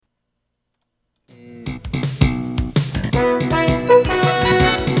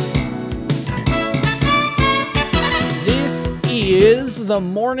is the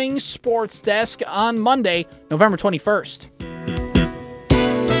Morning Sports Desk on Monday, November 21st.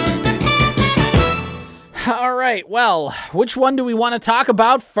 All right, well, which one do we want to talk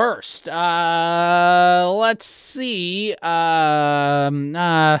about first? Let's see. Do I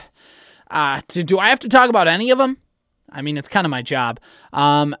have to talk about any of them? I mean, it's kind of my job.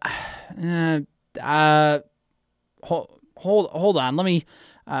 Hold on. Let me,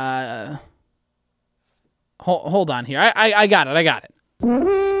 hold on here. I got it.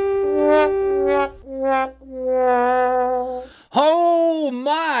 Oh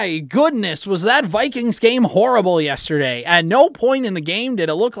my goodness, was that Vikings game horrible yesterday. At no point in the game did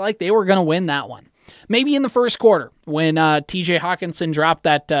it look like they were going to win that one. Maybe in the first quarter when TJ Hawkinson dropped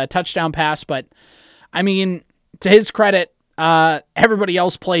that touchdown pass, but I mean, to his credit, everybody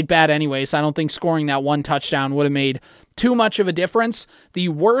else played bad anyways. I don't think scoring that one touchdown would have made too much of a difference. The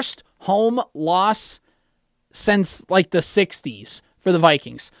worst home loss since like the 60s for the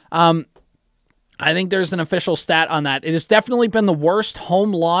Vikings. I think there's an official stat on that. It has definitely been the worst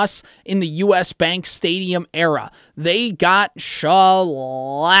home loss in the U.S. Bank Stadium era. They got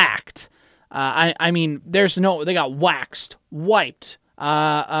shellacked. I mean, they got waxed, wiped,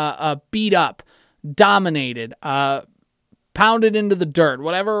 beat up, dominated, pounded into the dirt,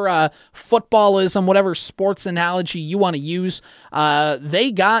 whatever footballism, whatever sports analogy you want to use.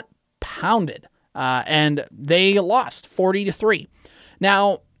 They got pounded, and they lost 40-3.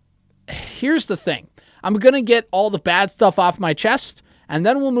 Now, here's the thing. I'm going to get all the bad stuff off my chest, and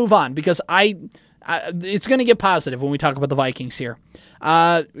then we'll move on, because it's going to get positive when we talk about the Vikings here.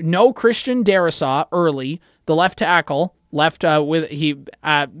 No Christian Darrisaw early, the left tackle,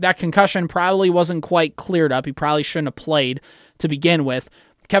 that concussion probably wasn't quite cleared up. He probably shouldn't have played to begin with.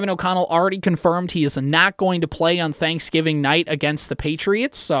 Kevin O'Connell already confirmed he is not going to play on Thanksgiving night against the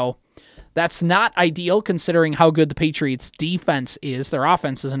Patriots, so that's not ideal considering how good the Patriots' defense is. Their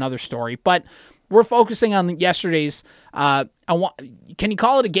offense is another story, but we're focusing on yesterday's. Can you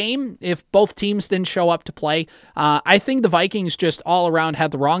call it a game if both teams didn't show up to play? I think the Vikings just all around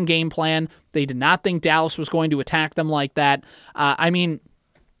had the wrong game plan. They did not think Dallas was going to attack them like that. I mean,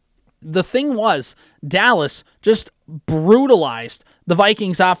 the thing was, Dallas just brutalized the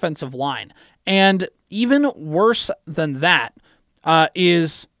Vikings' offensive line. And even worse than that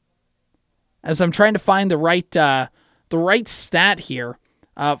is, as I'm trying to find the right stat here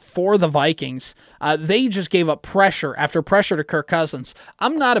for the Vikings, they just gave up pressure after pressure to Kirk Cousins.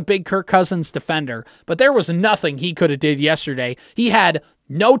 I'm not a big Kirk Cousins defender, but there was nothing he could have did yesterday. He had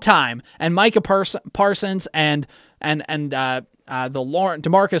no time, and Micah Parsons and DeMarcus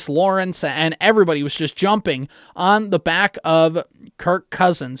Lawrence and everybody was just jumping on the back of Kirk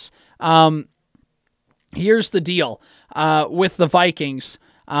Cousins. Here's the deal with the Vikings.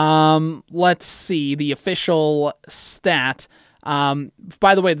 Let's see the official stat.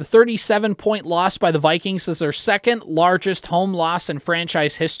 By the way, the 37-point loss by the Vikings is their second largest home loss in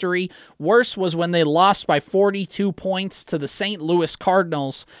franchise history. Worse was when they lost by 42 points to the St. Louis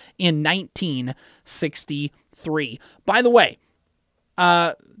Cardinals in 1963. By the way,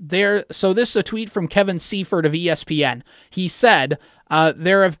 so this is a tweet from Kevin Seifert of ESPN. He said,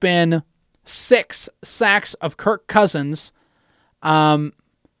 there have been 6 sacks of Kirk Cousins, he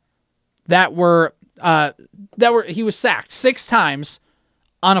was sacked 6 times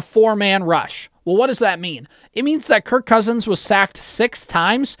on a 4-man rush. Well, what does that mean? It means that Kirk Cousins was sacked 6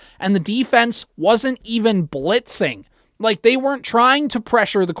 times and the defense wasn't even blitzing. Like, they weren't trying to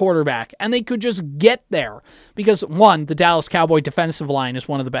pressure the quarterback, and they could just get there because, 1, the Dallas Cowboy defensive line is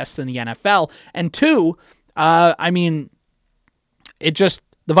one of the best in the NFL, and 2, the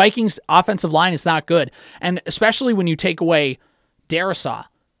Vikings offensive line is not good, and especially when you take away Darrisaw,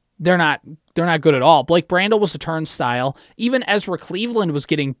 they're not good at all. Blake Brandel was a turnstile. Even Ezra Cleveland was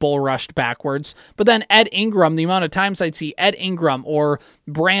getting bull rushed backwards. But then Ed Ingram, the amount of times I'd see Ed Ingram or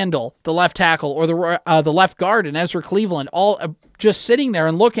Brandel, the left tackle, or the left guard, and Ezra Cleveland, all just sitting there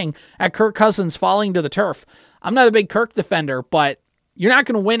and looking at Kirk Cousins falling to the turf. I'm not a big Kirk defender, but you're not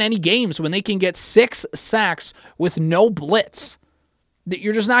going to win any games when they can get 6 sacks with no blitz.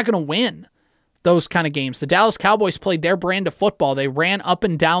 You're just not going to win those kind of games. The Dallas Cowboys played their brand of football. They ran up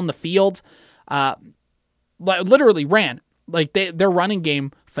and down the field, literally ran. Like their running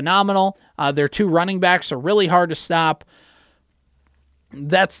game, phenomenal. Their 2 running backs are really hard to stop.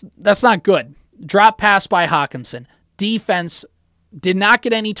 That's not good. Drop pass by Hawkinson. Defense did not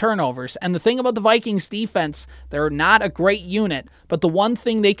get any turnovers. And the thing about the Vikings defense, they're not a great unit, but the one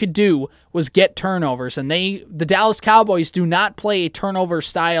thing they could do was get turnovers. And the Dallas Cowboys do not play a turnover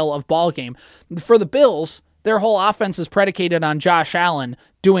style of ball game. For the Bills, Their whole offense is predicated on Josh Allen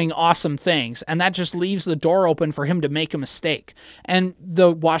doing awesome things, and that just leaves the door open for him to make a mistake. And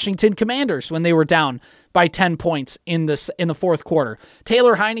the Washington Commanders, when they were down by 10 points in the fourth quarter,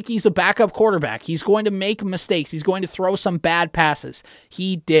 Taylor Heineke's a backup quarterback. He's going to make mistakes. He's going to throw some bad passes.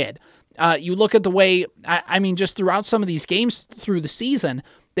 He did. You look at the way, just throughout some of these games through the season,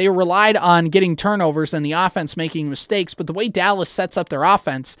 they relied on getting turnovers and the offense making mistakes, but the way Dallas sets up their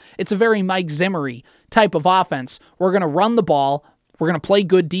offense, it's a very Mike Zimmery type of offense. We're going to run the ball, we're going to play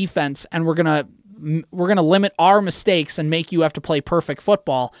good defense, and we're going to limit our mistakes and make you have to play perfect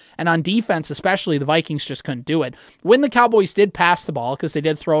football. And on defense especially, the Vikings just couldn't do it. When the Cowboys did pass the ball, because they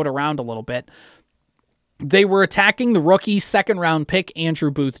did throw it around a little bit, they were attacking the rookie second-round pick,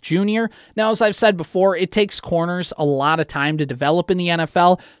 Andrew Booth Jr. Now, as I've said before, it takes corners a lot of time to develop in the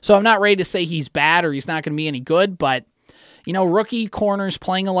NFL, so I'm not ready to say he's bad or he's not going to be any good, but, rookie corners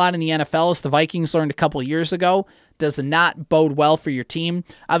playing a lot in the NFL, as the Vikings learned a couple years ago, does not bode well for your team.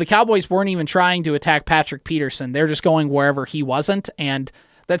 The Cowboys weren't even trying to attack Patrick Peterson. They're just going wherever he wasn't, and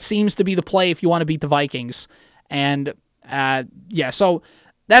that seems to be the play if you want to beat the Vikings. And, so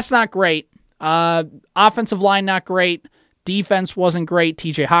that's not great. Offensive line, not great. Defense wasn't great.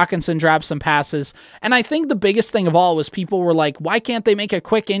 TJ Hawkinson dropped some passes. And I think the biggest thing of all was people were like, why can't they make a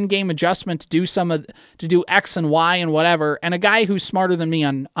quick in-game adjustment to do X and Y and whatever? And a guy who's smarter than me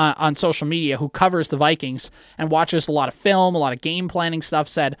on social media, who covers the Vikings and watches a lot of film, a lot of game planning stuff,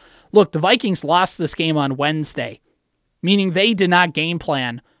 said, look, the Vikings lost this game on Wednesday, meaning they did not game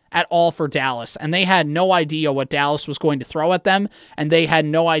plan at all for Dallas, and they had no idea what Dallas was going to throw at them, and they had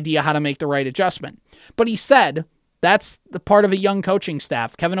no idea how to make the right adjustment. But he said that's the part of a young coaching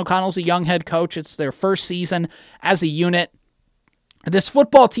staff. Kevin O'Connell's a young head coach. It's their first season as a unit. This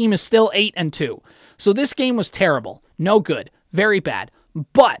football team is still 8-2, so this game was terrible. No good. Very bad.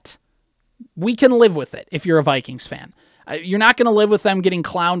 But we can live with it if you're a Vikings fan. You're not going to live with them getting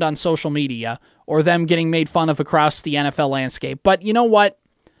clowned on social media or them getting made fun of across the NFL landscape. But you know what?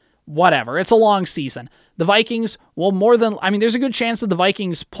 Whatever. It's a long season. The Vikings will there's a good chance that the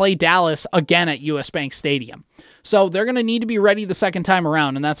Vikings play Dallas again at US Bank Stadium. So they're going to need to be ready the second time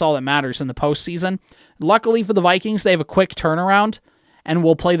around, and that's all that matters in the postseason. Luckily for the Vikings, they have a quick turnaround, and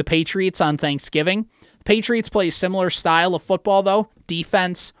will play the Patriots on Thanksgiving. The Patriots play a similar style of football, though.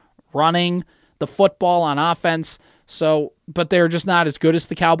 Defense, running, the football on offense. But they're just not as good as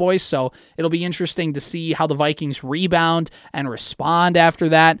the Cowboys, so it'll be interesting to see how the Vikings rebound and respond after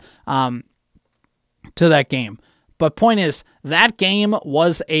that to that game. But point is, that game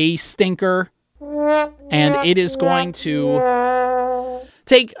was a stinker, and it is going to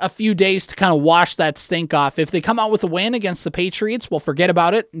take a few days to kind of wash that stink off. If they come out with a win against the Patriots, well, forget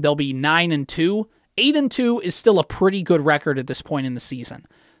about it. They'll be 9-2. 8-2 is still a pretty good record at this point in the season.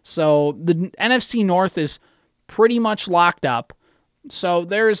 So the NFC North is pretty much locked up, so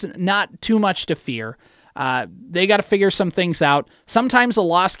there's not too much to fear. They got to figure some things out. Sometimes a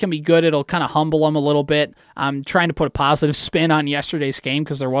loss can be good. It'll kind of humble them a little bit. I'm trying to put a positive spin on yesterday's game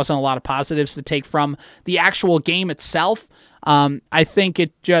because there wasn't a lot of positives to take from the actual game itself. I think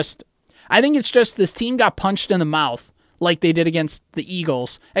it's just this team got punched in the mouth like they did against the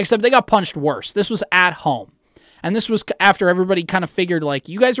Eagles, except they got punched worse. This was at home, and this was after everybody kind of figured like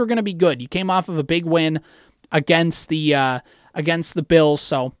you guys were going to be good. You came off of a big win against the Bills,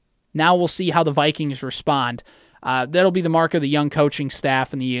 so now we'll see how the Vikings respond. That'll be the mark of the young coaching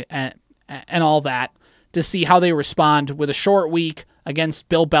staff and all that, to see how they respond with a short week against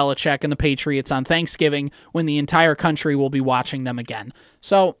Bill Belichick and the Patriots on Thanksgiving, when the entire country will be watching them again.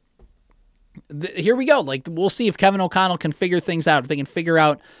 So here we go. We'll see if Kevin O'Connell can figure things out. If they can figure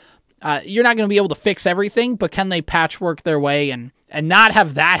out, you're not going to be able to fix everything, but can they patchwork their way and not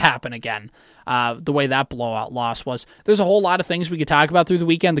have that happen again? The way that blowout loss was. There's a whole lot of things we could talk about through the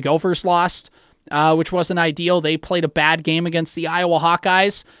weekend. The Gophers lost, which wasn't ideal. They played a bad game against the Iowa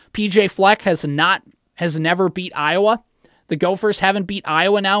Hawkeyes. PJ Fleck has never beat Iowa. The Gophers haven't beat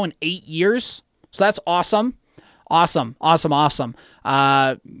Iowa now in 8 years. So that's awesome. Awesome.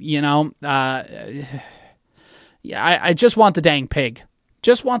 I just want the dang pig.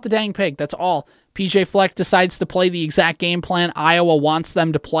 That's all. PJ Fleck decides to play the exact game plan Iowa wants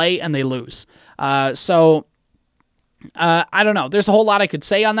them to play, and they lose. I don't know. There's a whole lot I could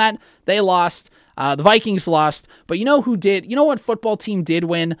say on that. They lost. The Vikings lost. But you know who did? You know what football team did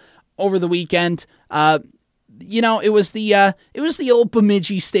win over the weekend? It was the old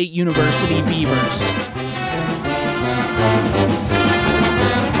Bemidji State University Beavers.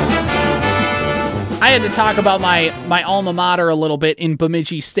 I had to talk about my alma mater a little bit in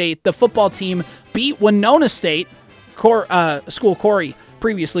Bemidji State. The football team beat Winona State, school Corey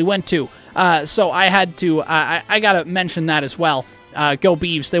previously went to. So I had to, I got to mention that as well. Go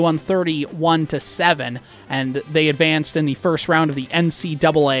Beavs, they won 31-7, and they advanced in the first round of the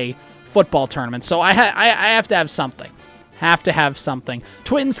NCAA football tournament. So I have to have something. Have to have something.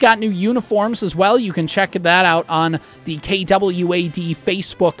 Twins got new uniforms as well. You can check that out on the KWAD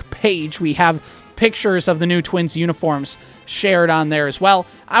Facebook page. We have pictures of the new Twins uniforms shared on there as well.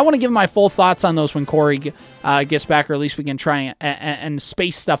 I want to give my full thoughts on those when Corey gets back, or at least we can try and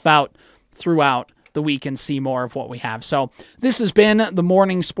space stuff out throughout the week and see more of what we have. So this has been the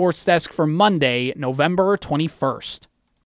Morning Sports Desk for Monday, November 21st.